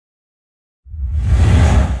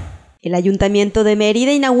El Ayuntamiento de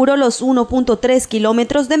Mérida inauguró los 1.3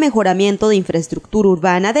 kilómetros de mejoramiento de infraestructura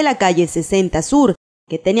urbana de la calle 60 Sur,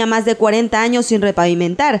 que tenía más de 40 años sin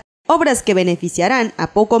repavimentar, obras que beneficiarán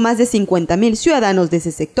a poco más de 50,000 ciudadanos de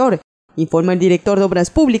ese sector, informa el director de Obras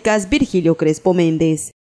Públicas, Virgilio Crespo Méndez.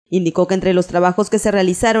 Indicó que entre los trabajos que se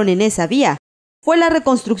realizaron en esa vía fue la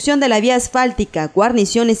reconstrucción de la vía asfáltica,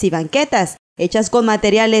 guarniciones y banquetas, hechas con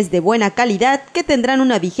materiales de buena calidad que tendrán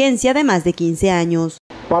una vigencia de más de 15 años.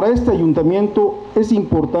 Para este ayuntamiento es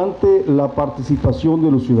importante la participación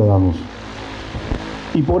de los ciudadanos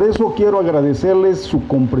y por eso quiero agradecerles su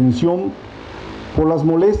comprensión por las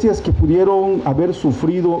molestias que pudieron haber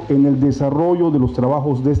sufrido en el desarrollo de los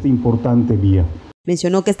trabajos de esta importante vía.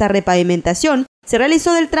 Mencionó que esta repavimentación se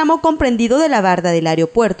realizó del tramo comprendido de la barda del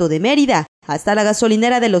aeropuerto de Mérida hasta la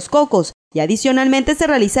gasolinera de Los Cocos y adicionalmente se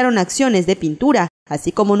realizaron acciones de pintura,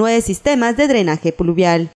 así como 9 sistemas de drenaje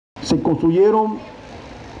pluvial. Se construyeron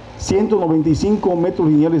 195 metros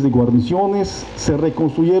lineales de guarniciones, se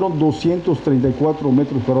reconstruyeron 234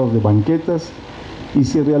 metros cuadrados de banquetas y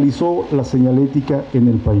se realizó la señalética en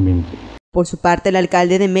el pavimento. Por su parte, el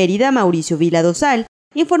alcalde de Mérida, Mauricio Vila Dosal,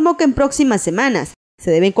 informó que en próximas semanas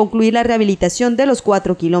se debe concluir la rehabilitación de los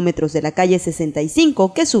 4 kilómetros de la calle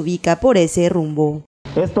 65 que se ubica por ese rumbo.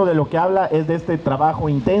 Esto de lo que habla es de este trabajo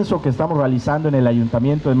intenso que estamos realizando en el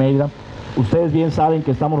Ayuntamiento de Mérida. Ustedes bien saben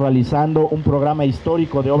que estamos realizando un programa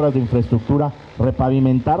histórico de obras de infraestructura,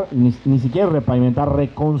 repavimentar, ni siquiera repavimentar,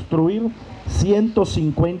 reconstruir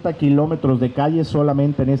 150 kilómetros de calles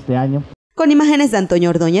solamente en este año. Con imágenes de Antonio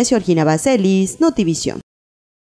Ordóñez y Georgina Bacelis, Notivision.